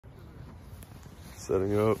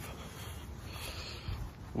Setting up.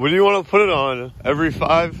 What do you want to put it on? Every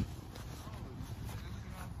 5?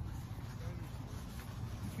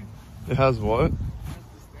 It has what?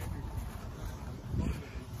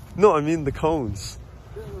 No, I mean the cones.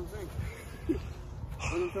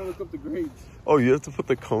 I'm trying to look up the grades. Oh, you have to put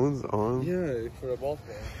the cones on? Yeah, for the ball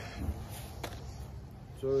ball.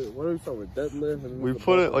 So what are we talking with? Deadlift? And We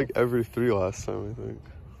put it like every 3 last time, I think.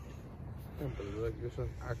 Yeah, but like it's an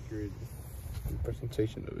accurate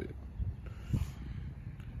presentation of it.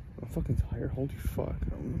 I'm fucking tired. Holy fuck.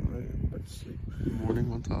 I'm about to sleep. Good morning,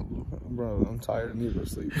 one top. Bro, I'm tired. I need to go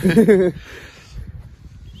sleep.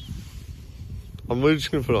 I'm literally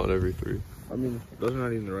just gonna put it on every 3. I mean, those are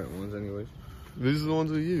not even the right ones anyways. These are the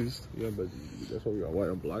ones we used. Yeah, but that's why we got white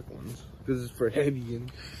and black ones. Because it's for heavy and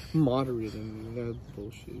moderate and that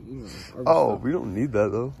bullshit, you know. Oh, we don't need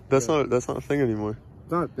that though. That's not a thing anymore.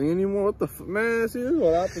 It's not a thing anymore. What the fuck, man? See, this is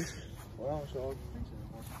what happens. Wow, so all things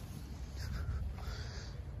anymore.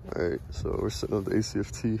 All right, so we're setting up the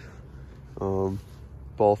ACFT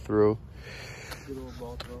ball throw. Good old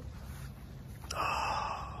ball throw.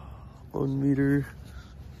 1 meter.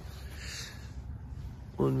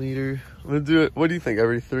 1 meter. I'm gonna do it. What do you think?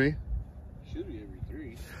 Every 3? Should be every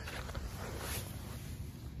 3.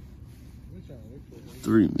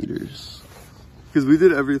 3 meters. Because we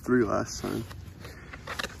did every 3 last time.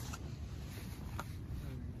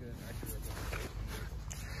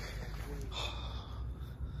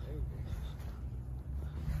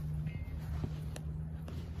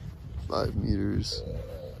 Five meters.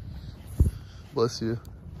 Bless you.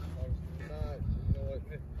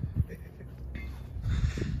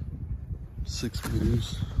 6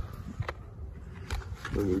 meters.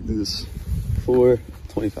 I'm gonna do this for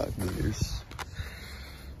 25 meters.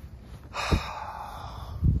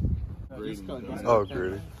 Oh,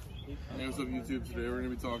 great. Hey, what's up, YouTube? Today we're going to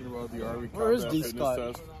be talking about the Army Where is Combat D. Fitness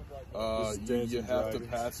Scott? Test. You have to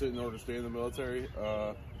pass it in order to stay in the military.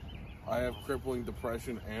 I have crippling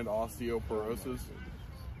depression and osteoporosis.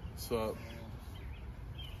 So,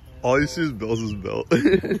 all you see is Bell's belt. Push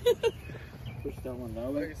that one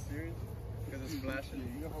down. Are you serious? Because it's flashing.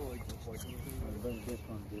 You know how like reflecting things?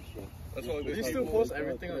 That's why you still post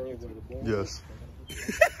everything on YouTube? Yes.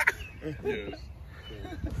 yes.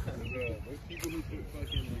 There's people who put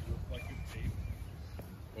fucking like reflective tape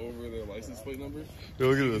over their license plate numbers. Yo,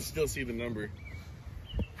 look at You can this. still see the number.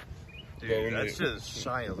 Dude, that's just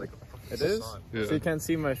shiny. Like, It is? Yeah. So you can't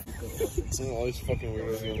see my... All these fucking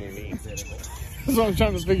weirdos going underneath. That's what I'm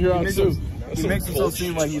trying to figure out too. he makes himself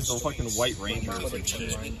seem like he's the fucking White Ranger.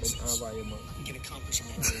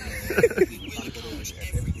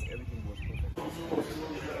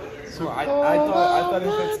 So I thought if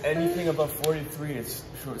it's anything above 43, it's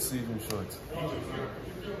short sleeves and shorts.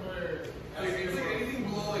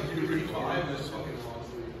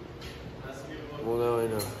 Well, now I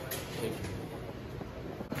know. Thank you.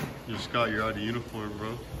 You just got your out of uniform,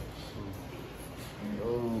 bro.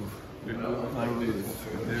 Oh. Hey,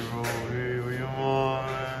 what you want?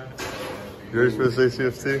 You ready for this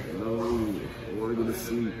ACFT? No, I want to go to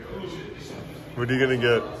sleep. What are you gonna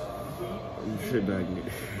get? I'm shit bagging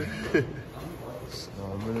it. No,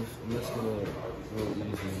 I'm just gonna go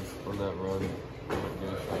easy on that run.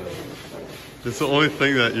 It's the only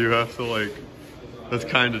thing that you have to like, that's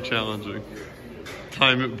kind of challenging.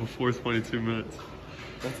 Time it before 22 minutes.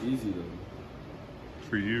 That's easy though.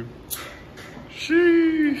 For you.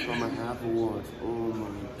 Sheesh. I'm a half a watch. Oh my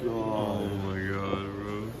god. Oh my god,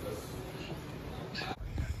 bro.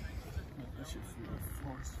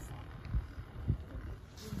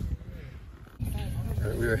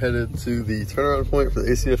 Alright, we are headed to the turnaround point for the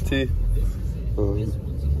ACFT.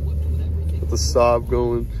 With the stop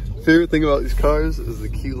going. Favorite thing about these cars is the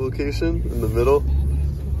key location in the middle.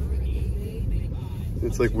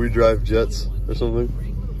 It's like we drive jets or something.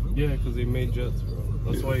 Yeah, because they made jets,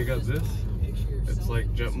 bro. That's why you got this. It's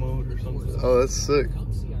like jet mode or something. Oh, that's sick.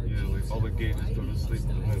 Yeah, like all the gauges go to sleep.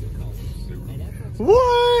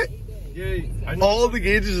 What? Yeah, I know. All the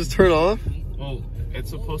gauges just turn off? Well, it's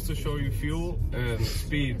supposed to show you fuel and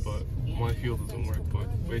speed, but my fuel doesn't work.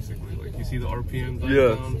 But basically, like you see the RPM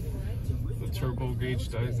dies down, the turbo gauge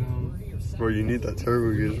dies down. Bro, you need that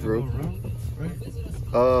turbo gauge, bro.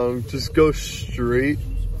 Right? Just go straight.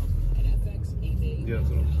 Yeah, that's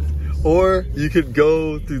what I'm saying. Or you could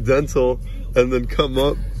go through dental and then come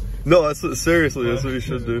up. No, that's what, seriously, that's what you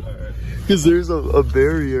should do. Because there's a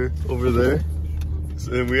barrier over there.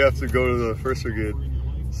 And we have to go to the first brigade.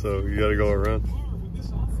 So you gotta go around.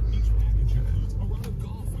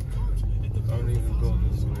 I don't even go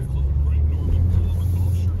this way.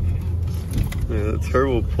 Yeah, that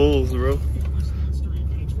turbo pulls, bro.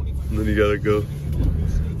 And then you gotta go.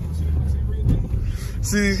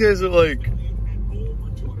 See, these guys are like,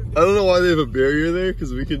 I don't know why they have a barrier there,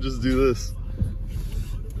 because we can just do this.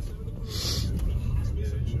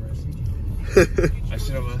 I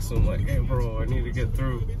should have asked him like, hey bro, I need to get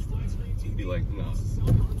through. He'd be like, nah.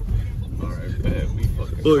 Alright, bet we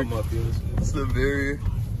fucking Look, come up here. it's the barrier.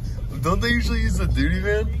 Don't they usually use the duty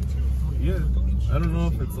van? Yeah. I don't know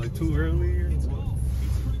if it's like too early or what.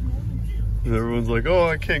 And everyone's like, oh,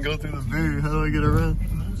 I can't go through the barrier. How do I get around?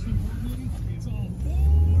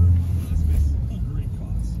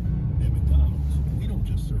 We don't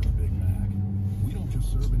just serve a Big Mac. We don't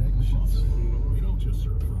just serve an Egg McMuffin. We don't just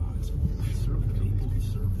serve fries. We serve the people who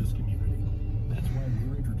serve this community. That's why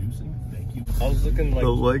we're introducing Thank You. I was looking like, The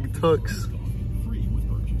leg tucks.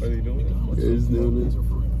 are they doing it? Guys doing it.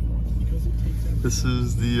 This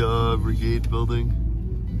is the brigade building.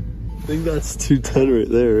 I think that's 210 right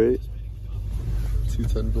there, right?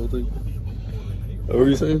 210 building. What were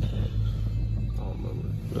you saying? I don't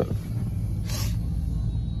remember.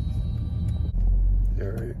 Yeah,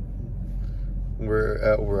 right. We're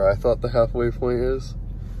at where I thought the halfway point is,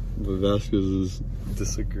 but Vasquez is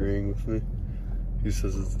disagreeing with me. He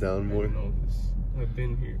says it's down I more. didn't know this. I've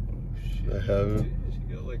been here. Oh shit. I haven't. She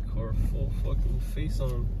got like her full fucking face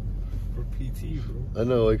on for PT, bro. I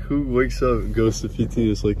know, like, who wakes up and goes to PT and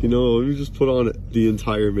is like, you know, let me just put on the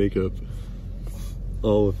entire makeup.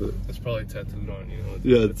 All of it. It's probably tattooed on, you know.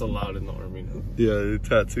 Yeah. It's allowed in the army now. Yeah, they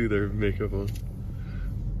tattoo their makeup on.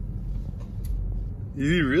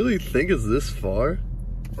 You really think it's this far?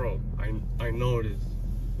 Bro, I know it is.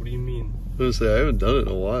 What do you mean? I was gonna say, I haven't done it in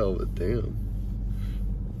a while, but damn.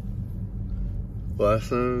 Last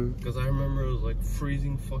time. Because I remember it was like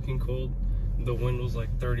freezing fucking cold. The wind was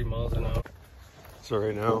like 30 miles an hour. So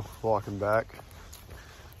right now, walking back.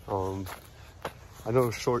 I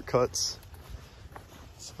know shortcuts.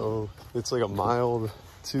 So it's like a mile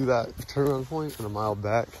to that turnaround point and a mile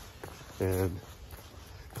back. And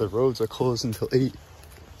the roads are closed until 8.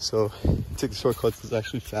 So take the shortcuts, it's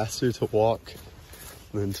actually faster to walk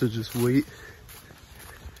than to just wait.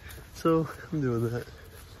 So I'm doing that.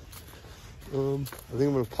 I think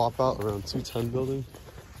I'm gonna pop out around 210 building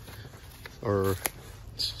or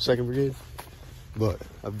 2nd Brigade, but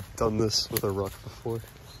I've done this with a ruck before.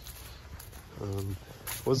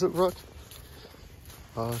 Was it ruck?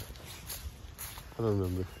 I don't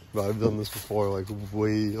remember, but I've done this before, like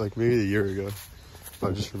like maybe a year ago. I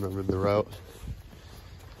just remembered the route,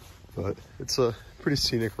 but it's a pretty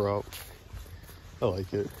scenic route. I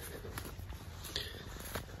like it.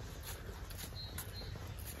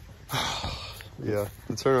 Yeah,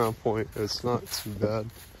 the turnaround point, it's not too bad,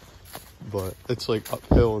 but it's like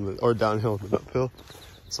uphill or downhill and then uphill.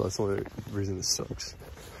 So that's the only reason it sucks.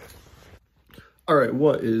 All right,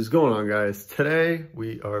 what is going on, guys? Today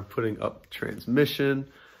we are putting up transmission.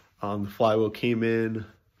 The flywheel came in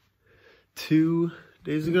 2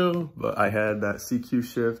 days ago, but I had that CQ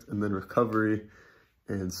shift and then recovery,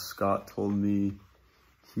 and Scott told me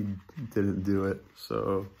he didn't do it.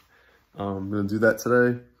 So I'm gonna do that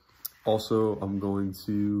today. Also, I'm going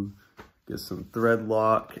to get some thread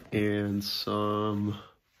lock and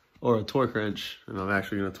a torque wrench, and I'm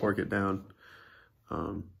actually gonna torque it down.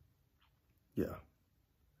 Yeah.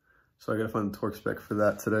 So I gotta find the torque spec for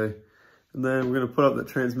that today. And then we're gonna put up the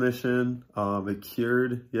transmission. It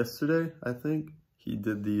cured yesterday, I think. He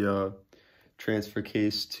did the transfer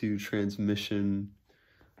case to transmission,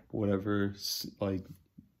 whatever, like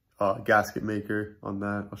gasket maker on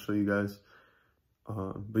that. I'll show you guys.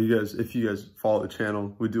 But if you guys follow the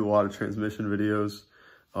channel, we do a lot of transmission videos.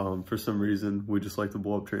 For some reason, we just like to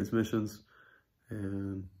blow up transmissions,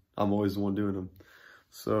 and I'm always the one doing them.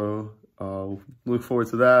 So look forward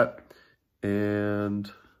to that, and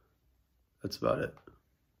that's about it.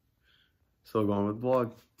 So go on with the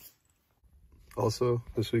vlog. Also,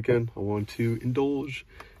 this weekend, I want to indulge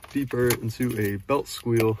deeper into a belt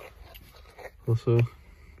squeal. Also,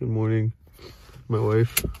 good morning, my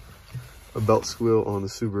wife. A belt squeal on the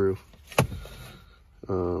Subaru.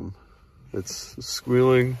 It's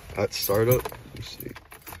squealing at startup. Let's see.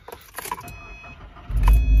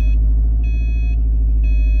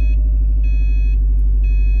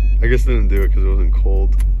 I guess I didn't do it because it wasn't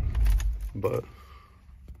cold, but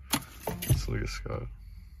let's look at Scott.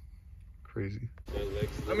 Crazy.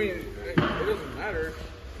 I mean, it doesn't matter.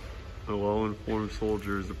 A well-informed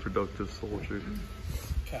soldier is a productive soldier.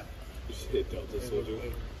 Shit, Delta Soldier.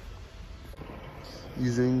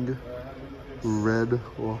 Using red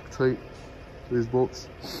Loctite for these bolts,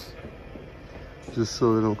 just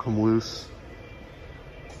so they don't come loose.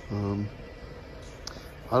 I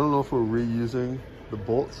don't know if we're reusing the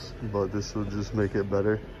bolts, but this will just make it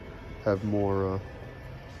better, have more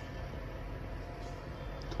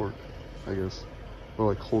torque, I guess, or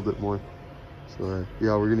like hold it more. So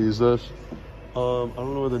yeah, we're gonna use this. I don't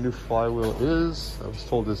know where the new flywheel is. I was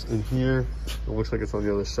told it's in here. It looks like it's on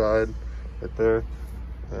the other side, right there.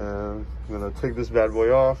 And I'm gonna take this bad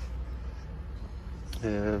boy off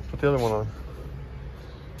and put the other one on.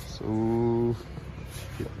 So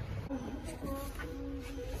yeah.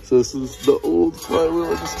 So this is the old flywheel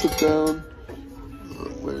I just took down.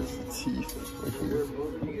 Where's the teeth? Right here.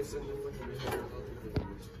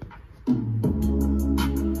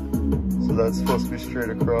 So that's supposed to be straight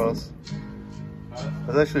across.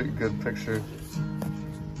 That's actually a good picture.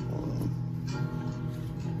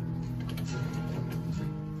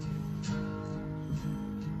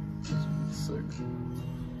 Sick.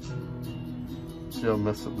 See how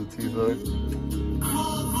messed up the teeth are?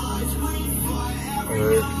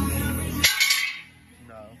 Alright.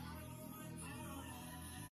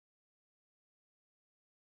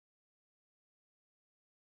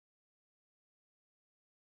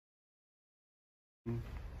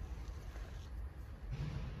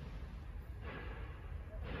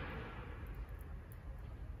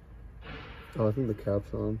 Oh, I think the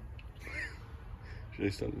cap's on. Should I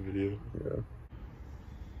start the video? Yeah.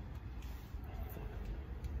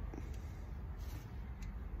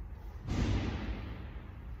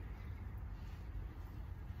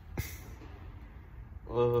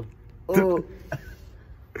 Oh.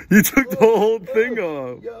 You took the whole thing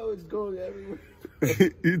off. Yo, it's going everywhere.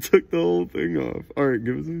 You took the whole thing off. Alright,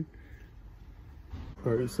 give it to me.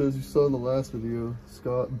 Alright, so as you saw in the last video,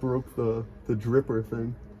 Scott broke the dripper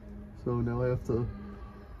thing. So now I have to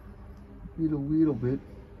eat a little bit.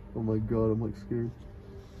 Oh my god, I'm like scared.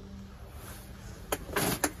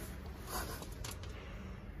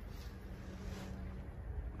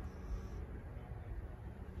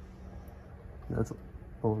 That's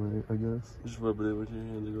alright, I guess. Just rub it in with your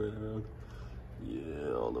hands and right around.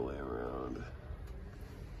 Yeah, all the way around.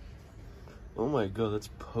 Oh my god, that's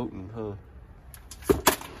potent, huh?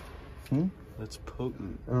 That's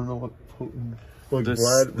potent. I don't know what potent. Like The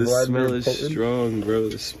smell is potent? strong, bro.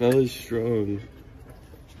 The smell is strong.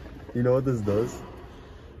 You know what this does?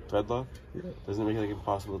 Threadlock? Yeah. Doesn't it make it like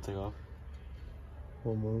impossible to take off?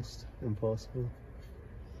 Almost impossible.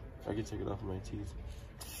 I could take it off with my teeth.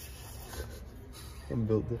 I'm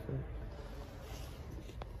built different.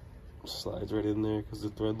 Slides right in there because the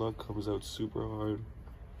threadlock comes out super hard.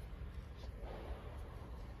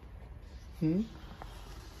 Hmm?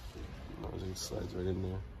 I was like, it slides right in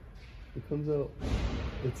there. It comes out,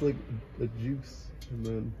 it's like a juice, and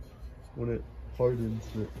then when it hardens,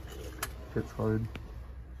 it gets hard.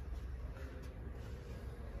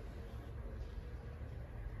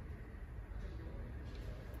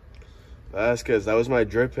 Vasquez, that was my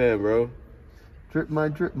drip hand, bro. Drip my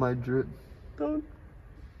drip my drip. Don't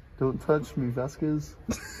touch me, Vasquez.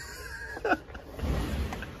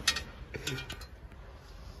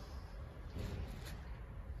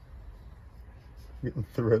 Getting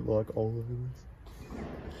thread lock all over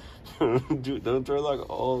this. Dude, don't threadlock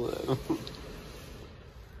all of them.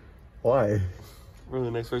 Why? Bro,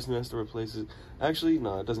 the next person has to replace it. Actually,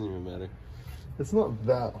 no, it doesn't even matter. It's not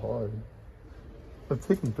that hard. I've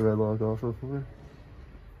taken thread lock off before.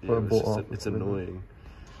 Yeah, it's annoying.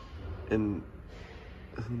 And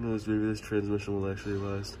who knows, maybe this transmission will actually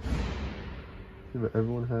last. Yeah, but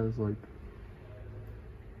everyone has like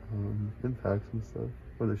impacts and stuff,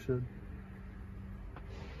 or they should.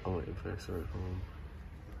 Oh, impacts are at home.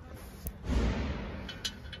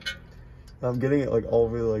 I'm getting it like all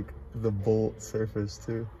over like the bolt surface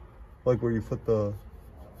too, like where you put the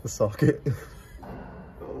socket.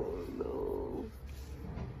 Oh no!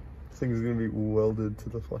 This thing is gonna be welded to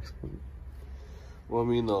the flex point. Well, I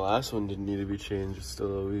mean, the last one didn't need to be changed. It's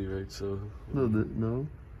still OE, right? So No,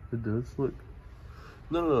 it does. Look.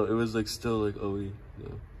 no, it was like still like OE.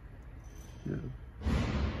 No. Yeah.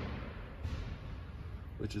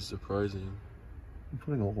 Which is surprising. I'm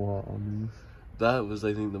putting a lot on these. That was,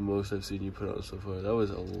 I think, the most I've seen you put on so far. That was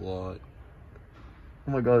a lot.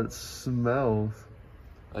 Oh my god, it smells.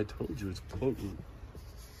 I told you, it's potent.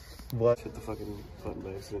 What? Hit the fucking button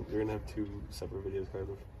by accident. You're gonna have 2 separate videos,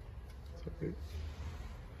 Carlos. Sorry.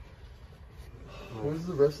 Where's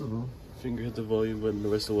the rest of them? Finger hit the volume button, the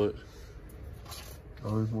rest of what?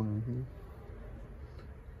 Oh, there's one right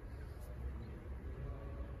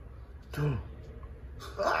here.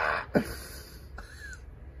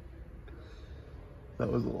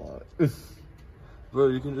 That was a lot. Bro,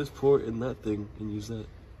 you can just pour it in that thing and use that.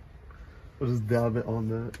 I'll just dab it on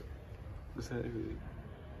that. Exactly.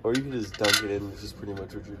 Or you can just dunk it in, which is pretty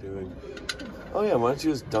much what you're doing. Oh yeah, why don't you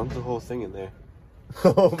just dunk the whole thing in there?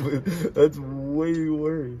 Oh, man, that's way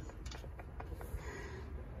worse.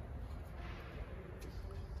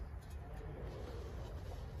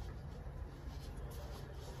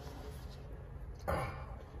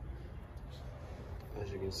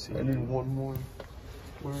 see. I need one more.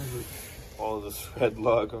 Where is it? All of this red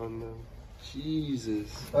log on them. Jesus.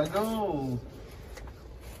 I know.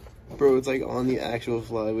 Bro, it's like on the actual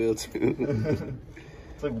flywheel too.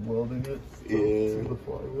 It's like welding it. Yeah. To the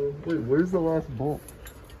flywheel. Wait, where's the last bolt?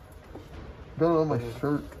 Got it on my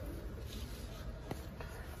shirt.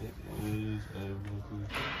 It is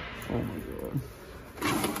Oh my god.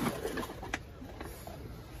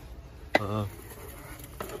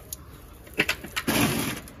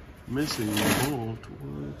 missing bolt.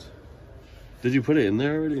 What? Did you put it in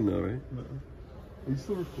there already? No, right? No. Are you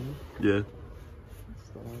still recording? Yeah.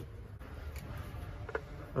 Stop.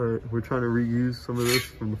 Alright, we're trying to reuse some of this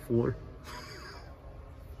from the floor.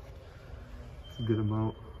 It's a good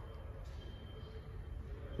amount.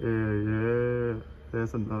 Yeah,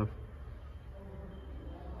 that's enough.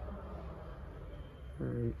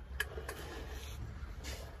 Alright.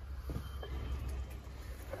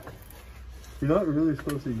 You're not really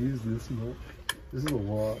supposed to use this much. This is a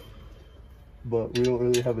lot. But we don't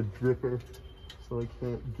really have a dripper, so I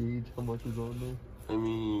can't gauge how much is on there. I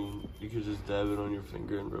mean, you could just dab it on your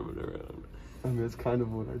finger and rub it around. I mean, that's kind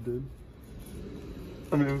of what I did.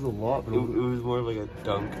 I mean, it was a lot, but It was more of like a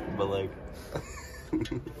dunk, but like...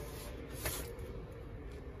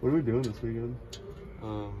 What are we doing this weekend?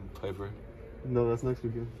 Piper. No, that's next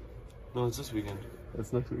weekend. No, it's this weekend.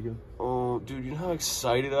 That's next weekend. Oh, dude, you know how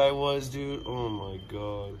excited I was, dude? Oh my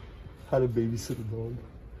god. How to babysit a dog.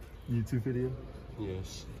 YouTube video.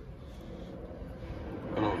 Yes.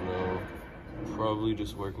 I don't know. Probably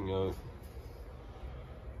just working out.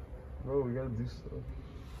 Bro, we gotta do stuff.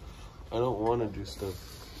 I don't want to do stuff.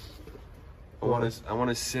 I want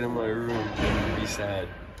to sit in my room and be sad.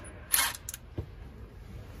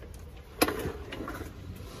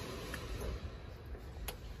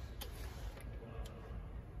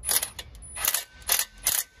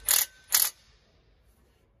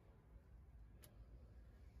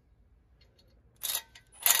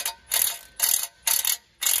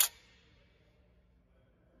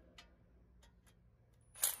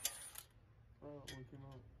 One came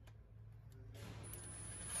out.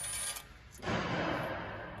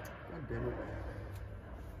 God damn it.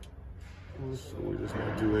 So we're just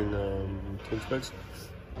not doing torque specs?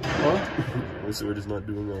 Huh? So we're just not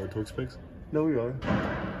doing torque specs? No, we are.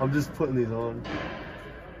 I'm just putting these on.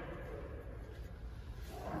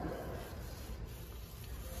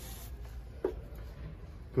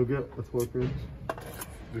 Go get a torque wrench.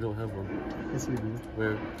 We don't have one. Yes, we do.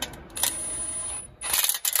 Where?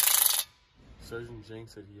 Sergeant Jang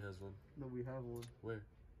said he has one. No, we have one. Where?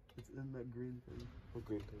 It's in that green thing. What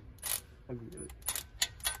green thing? I'll go get it.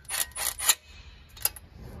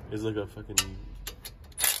 It's like a fucking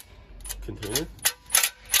container?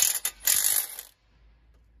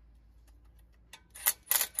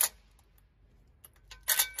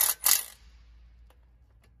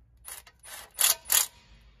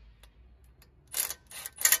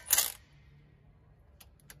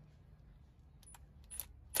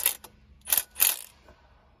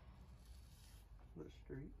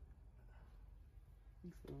 Straight? I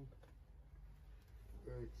think so.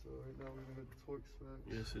 Alright, so right now we're gonna hit the torque specs.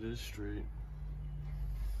 Yes, it is straight.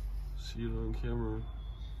 See it on camera.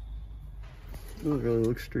 It doesn't really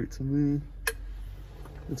look straight to me.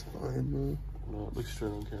 It's fine though. No, it looks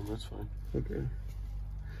straight on camera, that's fine. Okay.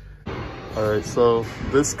 Alright, so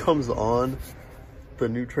this comes on the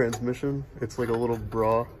new transmission. It's like a little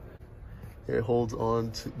bra. It holds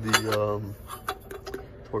on to the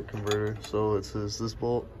torque converter. So it says this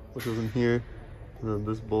bolt, which is in here, and then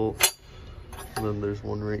this bolt, and then there's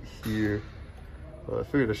one right here. I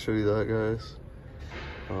figured I'd show you that, guys.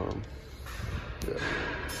 Yeah,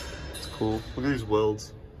 it's cool. Look at these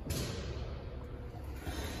welds.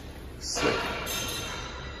 Sick.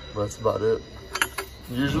 That's about it.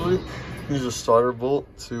 Usually, you use a starter bolt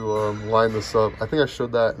to line this up. I think I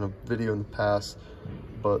showed that in a video in the past,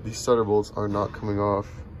 but these starter bolts are not coming off.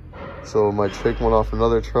 So I might take one off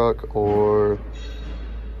another truck or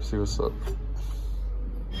see what's up.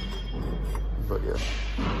 But yeah.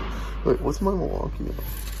 Wait, what's my Milwaukee on?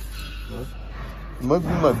 Huh? It might be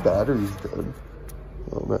my battery's dead.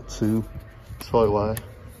 Oh, that too. That's probably why.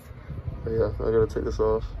 But yeah, I gotta take this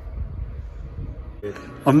off.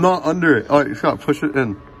 I'm not under it. Alright, Scott, push it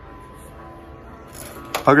in.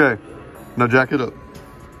 Okay. Now jack it up.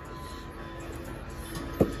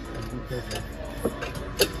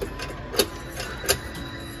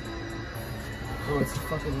 Oh, it's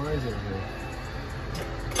fucking lines over here.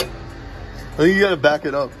 I think you gotta back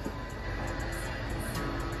it up.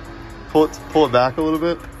 Pull it back a little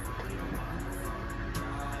bit.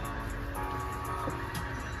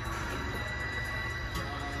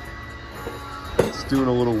 It's doing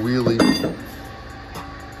a little wheelie.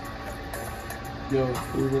 Yo,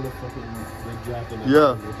 we're gonna fucking like draft an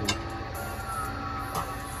Yeah.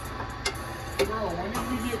 Bro, when did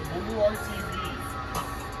we get Boo RTV?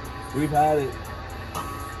 We've had it.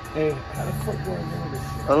 Hey, how the fuck do I know this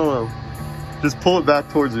shit? I don't know. Just pull it back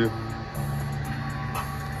towards you.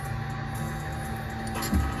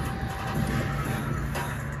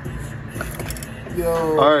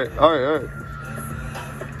 Yo. Alright, alright, alright.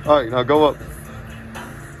 Alright, now go up.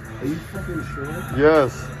 Are you fucking sure?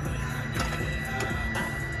 Yes.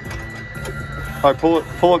 Alright,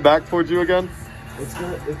 pull it back towards you again. It's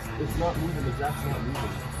not moving. The jack's not moving.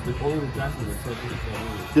 It's only the jack's moving. It's not moving.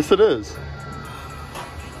 Yes, it is.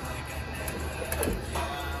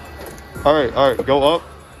 Alright, alright, go up.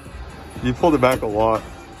 You pulled it back a lot.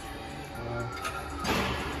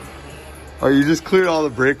 Alright, you just cleared all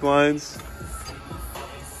the brake lines.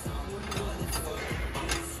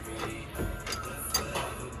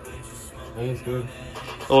 I think it's good.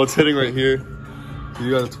 Oh, it's hitting right here. You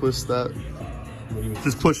gotta twist that.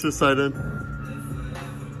 Just push this side in.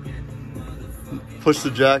 Push the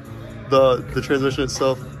jack, the transmission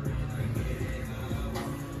itself.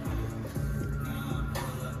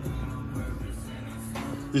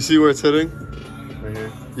 You see where it's hitting? Right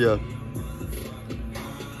here. Yeah.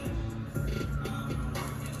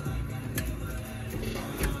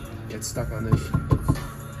 It's stuck on this.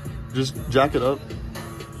 Just jack it up.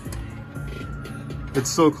 It's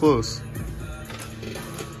so close. Just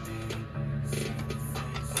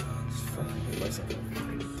fucking hit myself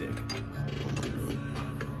in the dick.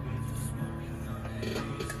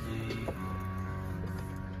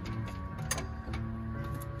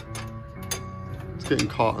 It's getting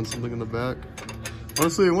caught on something in the back.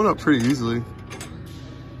 Honestly, it went up pretty easily.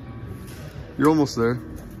 You're almost there.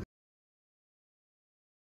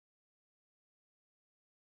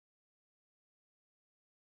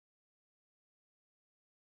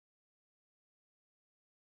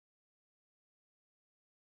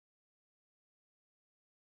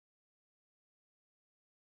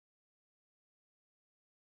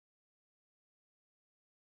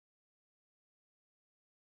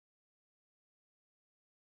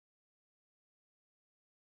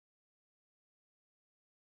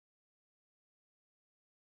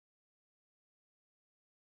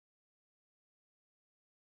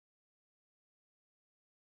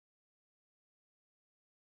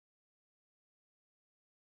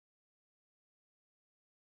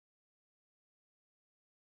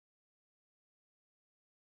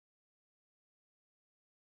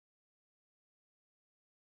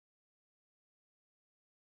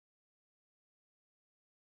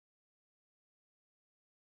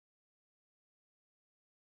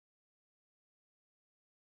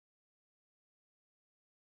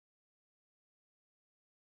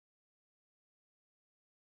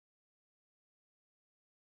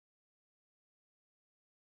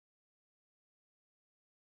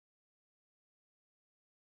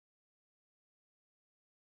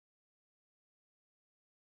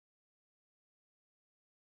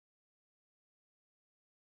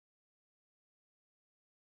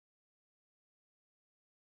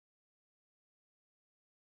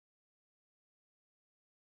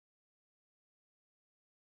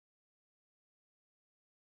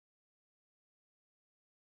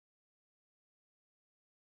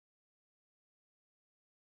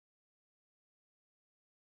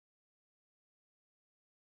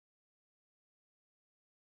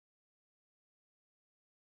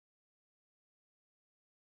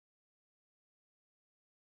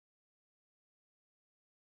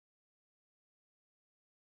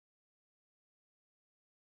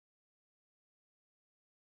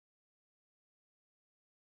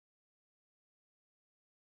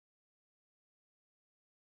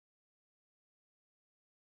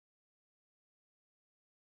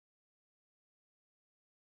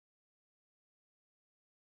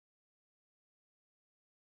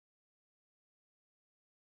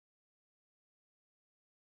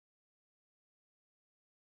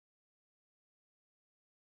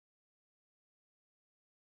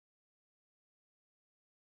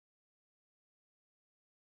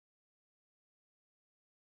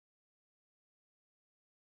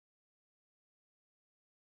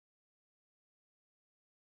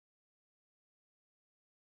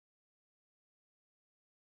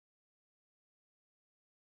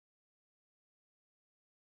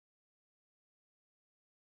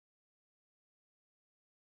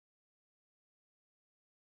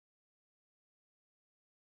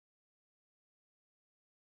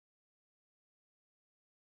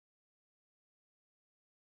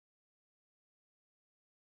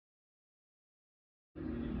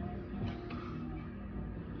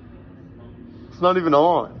 It's not even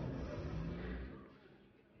on.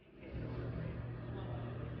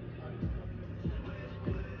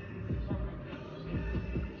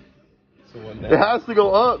 So what It has to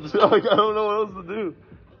go up. Like, I don't know what else to do.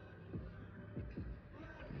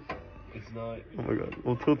 It's not. Oh my god.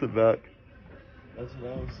 We'll tilt it back. That's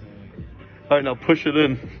what I was saying. Alright, now push it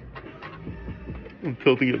in. I'm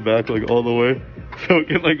tilting it back like all the way so it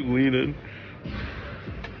can like lean in.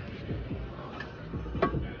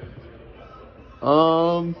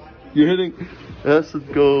 You're hitting. It has to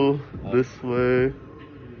go this way.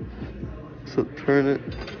 So turn it.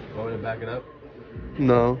 Want me to back it up?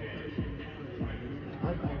 No.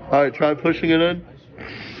 Alright, try pushing it in.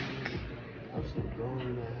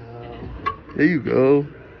 There you go.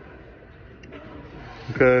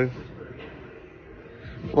 Okay.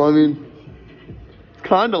 Well, I mean, it's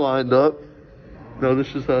kind of lined up. No, this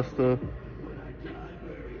just has to.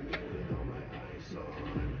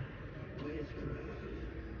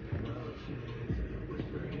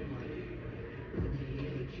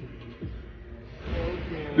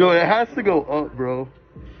 Yo, it has to go up, bro.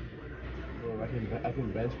 I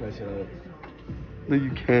can bench press it up. No, you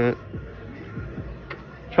can't.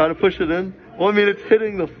 Try to push it in. Well, I mean, it's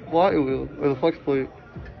hitting the flywheel or the flex plate.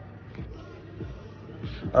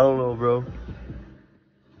 I don't know, bro.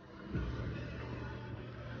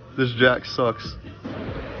 This jack sucks.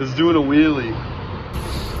 It's doing a wheelie.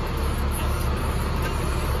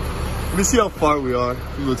 Let me see how far we are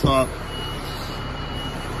from the top.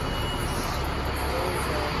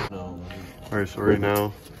 Alright, so right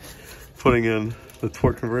now, putting in the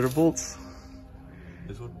torque converter bolts.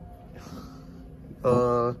 This one?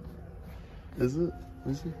 Is it?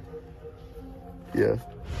 Is it? Yeah.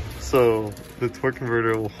 So the torque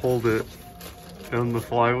converter will hold it on the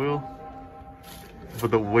flywheel,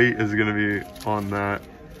 but the weight is gonna be on that.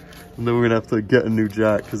 And then we're gonna have to get a new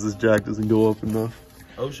jack because this jack doesn't go up enough.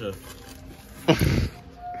 OSHA.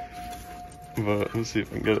 But let's see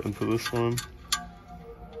if I can get it into this one.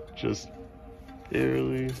 Just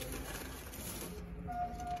barely.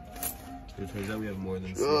 It turns out we have more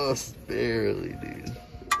than 6. Just barely, dude.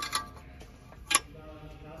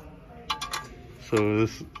 So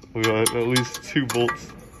this, we got at least 2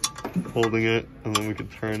 bolts holding it, and then we can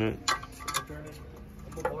turn it.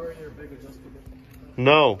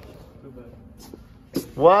 No.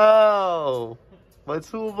 Wow. My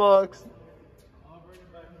toolbox.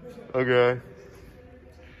 Okay.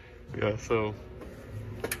 Yeah, so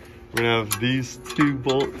we're gonna have these 2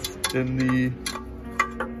 bolts in the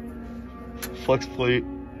flex plate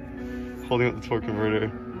holding up the torque converter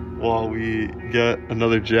while we get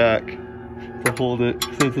another jack to hold it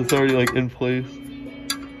since it's already like in place.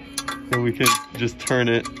 And we can just turn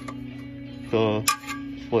it, the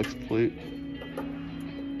flex plate.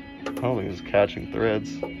 I don't think it's catching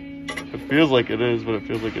threads. It feels like it is, but it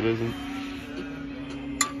feels like it isn't.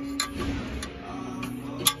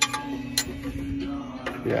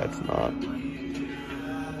 Yeah, it's not.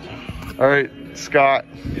 All right, Scott.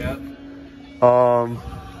 Yeah.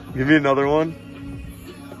 Give me another one.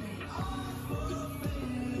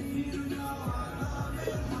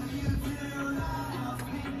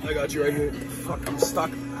 I got you right here. Fuck, I'm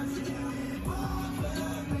stuck.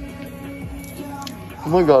 Oh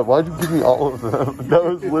my god, why'd you give me all of them? That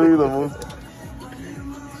was literally the most.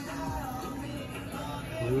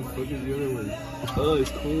 Where the fuck is the other one? Oh,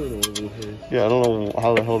 it's cooling over here. Yeah, I don't know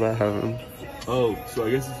how the hell that happened. Oh, so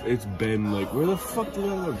I guess it's been like, where the fuck did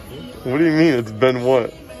that one go? What do you mean? It's been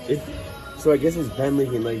what? So I guess it's been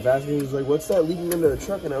leaking. Like Vasquez was like, what's that leaking into the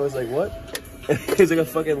truck? And I was like, what? There's like a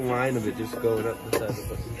fucking line of it just going up the side of the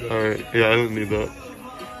fucking truck. Alright, yeah, I didn't need that.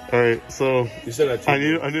 Alright, so You said that I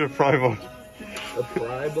need a pry bar. a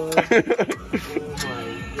pry bar? Oh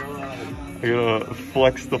my god. I'm gonna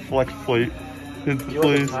flex the flex plate into You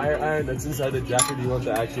want the place. tire iron that's inside the jacket, or do you want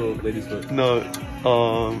the actual lady's foot? No,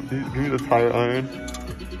 give me the tire iron.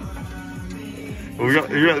 Well, we got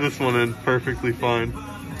this one in perfectly fine.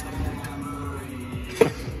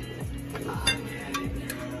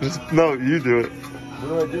 No, you do it.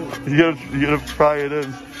 What do I do? You gotta pry it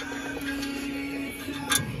in.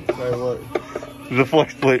 Try what? The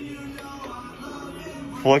flex plate.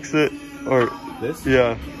 Flex it, or This?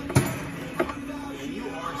 yeah.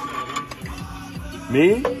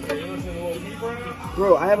 Me?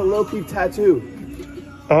 Bro, I have a Lil Peep tattoo.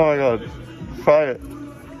 Oh my god, try it.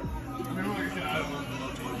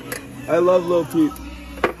 I love Lil Peep.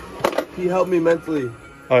 He helped me mentally.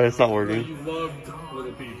 Oh, it's not working. You loved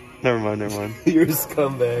Little Peep. Never mind, never mind. You're a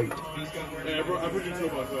scumbag. Hey, I put your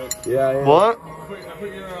toolbox back. Yeah. What? I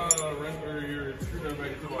put your wrench or your screwdriver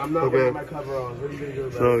back in the toolbox. I'm not Okay. wearing my cover on. What are you gonna do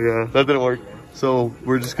about it? So yeah, that didn't work. So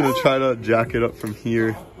we're just gonna try to jack it up from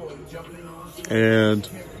here and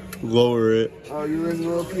lower it. Oh, you learned a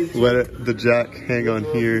little piece. Let it, the jack hang on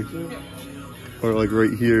here or like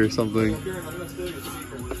right here or something.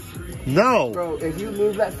 No! Bro, if you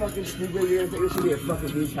move that fucking speaker, you're gonna think it should be a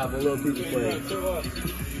fucking kneecap, a little piece of play.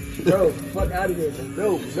 Bro, fuck out of here.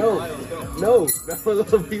 No, a little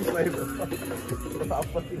piece of flavor.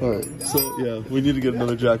 Alright, so yeah, we need to get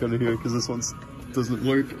another jack under here because this one doesn't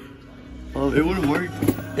work. It wouldn't work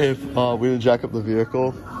if we didn't jack up the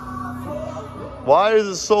vehicle. Why is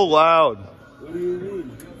it so loud? What do you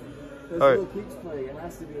mean? There's little peaks playing, it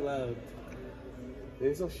has to be loud.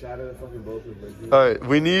 They still shatter the fucking both of them. Alright,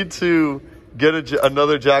 we need to get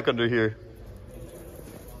another jack under here.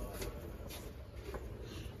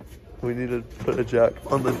 We need to put a jack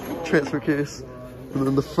on the transfer case, and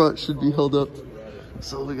then the front should be held up.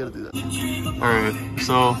 So we gotta do that. Alright,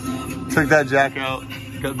 so took that jack out,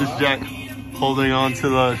 got this jack holding on to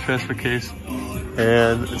the transfer case,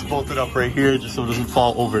 and it's bolted up right here just so it doesn't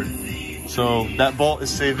fall over. So that bolt is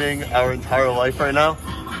saving our entire life right now,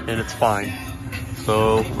 and it's fine.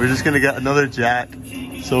 So we're just gonna get another jack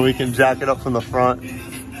so we can jack it up from the front,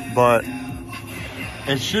 but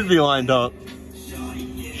it should be lined up.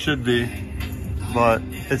 Should be, but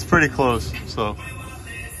it's pretty close, so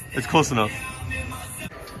it's close enough.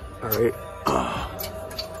 All right,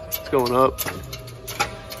 it's going up.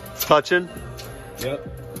 It's touching. Yep.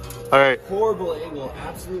 All right. Horrible angle,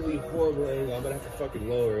 absolutely horrible angle. I'm gonna have to fucking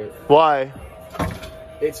lower it. Why?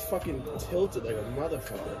 It's fucking tilted like a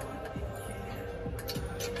motherfucker.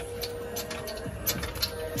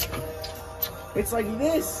 It's like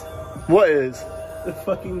this. What is? The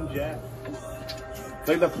fucking jack.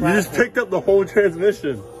 Like the You just picked up the whole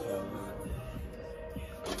transmission.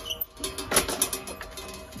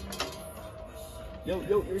 Yo,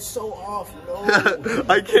 you're so off. No.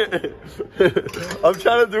 I can't. I'm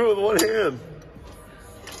trying to do it with one hand.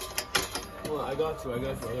 Come on, I got you.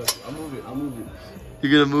 I'll move it. You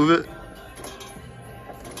gonna move it?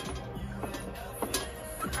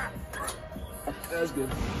 That's good.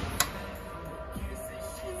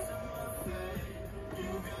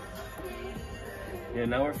 Yeah,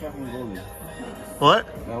 now we're fucking golden.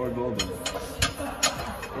 What? Now we're golden.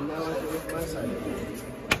 And now I can lift my side.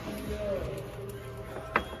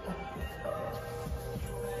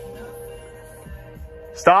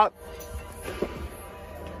 Stop.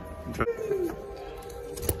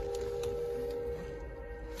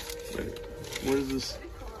 What is this?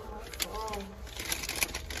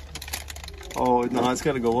 Oh, no, it's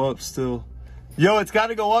gotta go up still. Yo, it's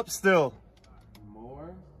gotta go up still.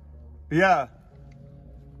 More? Yeah.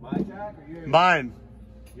 My jack or yours? Mine.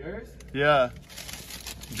 Yours? Yeah.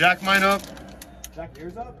 Jack mine up. Jack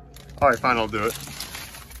yours up? Alright, fine, I'll do it.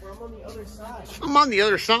 Or I'm on the other side. I'm on the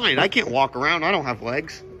other side. I can't walk around. I don't have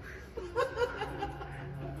legs.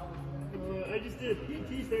 I just did a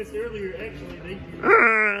PT test earlier, actually. Thank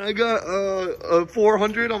you. I got a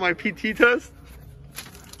 400 on my PT test.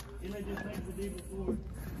 And I just had the day before.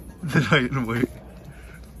 Did I even wait?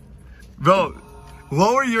 Bro,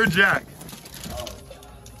 lower your jack.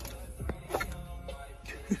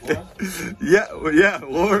 yeah,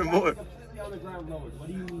 lower it more. What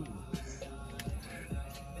do you mean?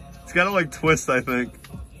 It's gotta like twist, I think.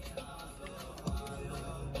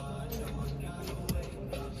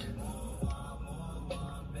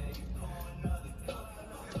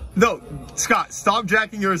 No, Scott, stop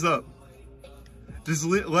jacking yours up. Just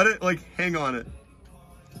let it like hang on it.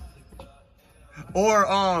 Or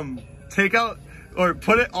take out or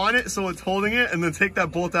put it on it so it's holding it, and then take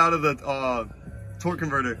that bolt out of the torque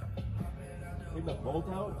converter. Take the bolt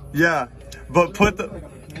out? Yeah, but put the. Like a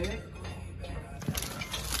mechanic?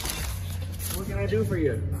 What can I do for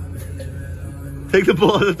you? Take the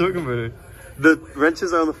bolt out of the torque converter. The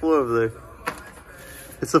wrenches are on the floor over there.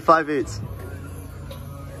 It's the 5/8.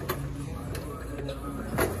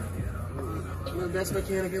 I'm the best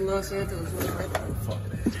mechanic in Los Santos. Fuck.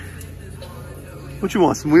 What you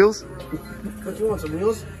want? Some wheels? What you want? Some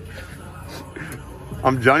wheels?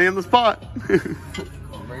 I'm Johnny on the spot. Bring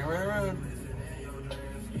it right around.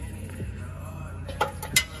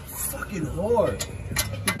 Fucking whore.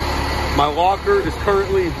 My locker is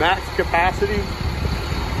currently max capacity.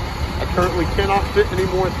 I currently cannot fit any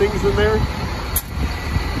more things in there.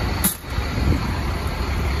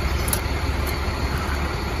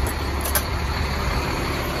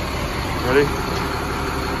 Ready?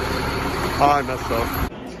 Oh, I messed up.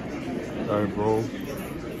 Sorry, bro.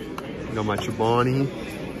 Got my Chobani.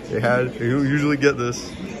 You usually get this,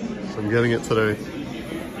 so I'm getting it today.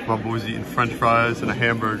 My boy's eating French fries and a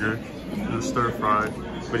hamburger and a stir fry,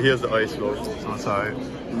 but he has the ice though, so it's alright.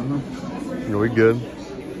 No, we good.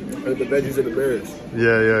 And the veggies and the berries.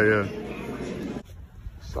 Yeah.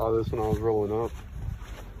 Saw this when I was rolling up.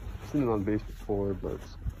 Seen it on base before, but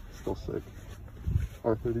it's still sick.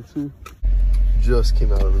 R32. Just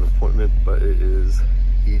came out of an appointment, but it is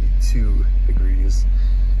 82 degrees.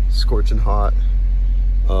 Scorching hot.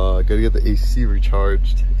 Gotta get the AC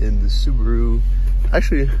recharged in the Subaru.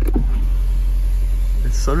 Actually,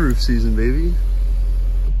 it's sunroof season, baby.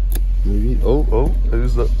 Maybe. Oh,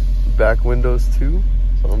 there's the back windows too.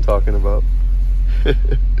 That's what I'm talking about.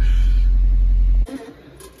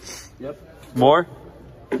 Yep. More?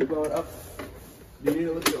 Keep going up. You need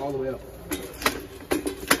to lift it all the way up.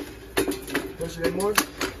 Push it in more.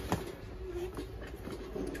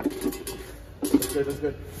 That's good, that's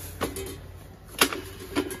good.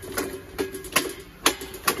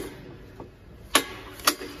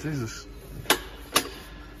 Jesus.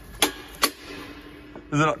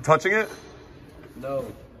 Is it touching it?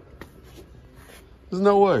 No. There's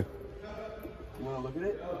no way. You want to look at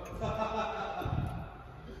it?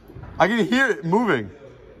 I can hear it moving.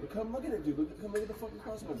 Come look at it, dude. Come look at the fucking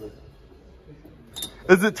crossmember.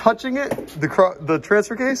 Is it touching it? The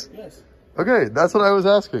transfer case? Yes. Okay, that's what I was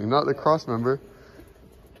asking, not the cross member.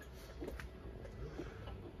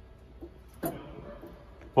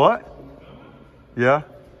 What? Yeah?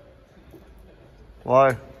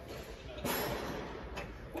 Why?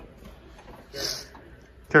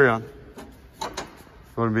 Carry on. You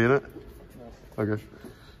want to be in it? No. Okay.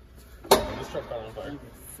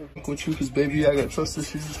 With you, cause baby, I got trust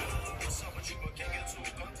issues.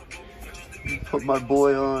 Put my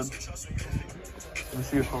boy on. Let me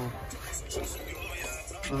see your phone.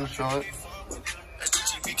 Does it show it?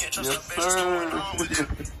 Yes, sir.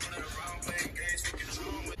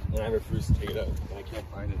 And I refuse to take it out, and I can't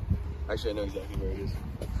find it. Actually, I know exactly where it is.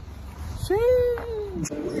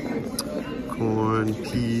 Corn,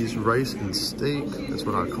 peas, rice, and steak. That's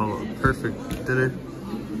what I call a perfect dinner.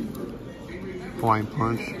 Hawaiian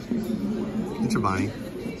punch. Get your body.